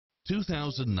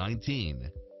2019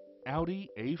 Audi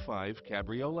A5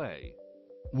 Cabriolet.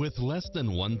 With less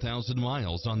than 1,000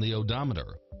 miles on the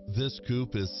odometer, this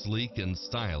coupe is sleek and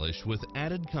stylish with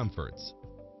added comforts.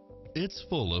 It's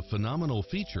full of phenomenal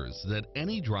features that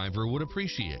any driver would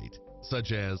appreciate,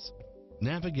 such as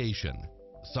navigation,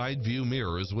 side view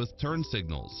mirrors with turn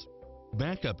signals,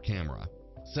 backup camera,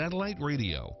 satellite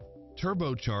radio,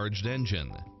 turbocharged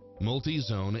engine,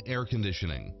 multi-zone air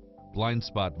conditioning, blind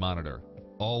spot monitor,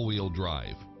 all-wheel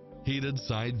drive, heated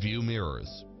side view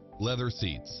mirrors, leather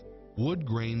seats, wood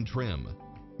grain trim,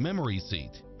 memory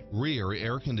seat, rear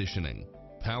air conditioning,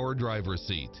 power driver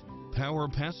seat, power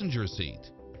passenger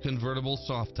seat, convertible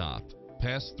soft top,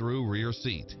 pass-through rear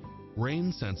seat,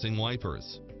 rain sensing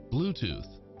wipers, Bluetooth,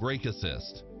 brake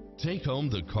assist. Take home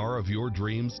the car of your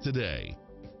dreams today.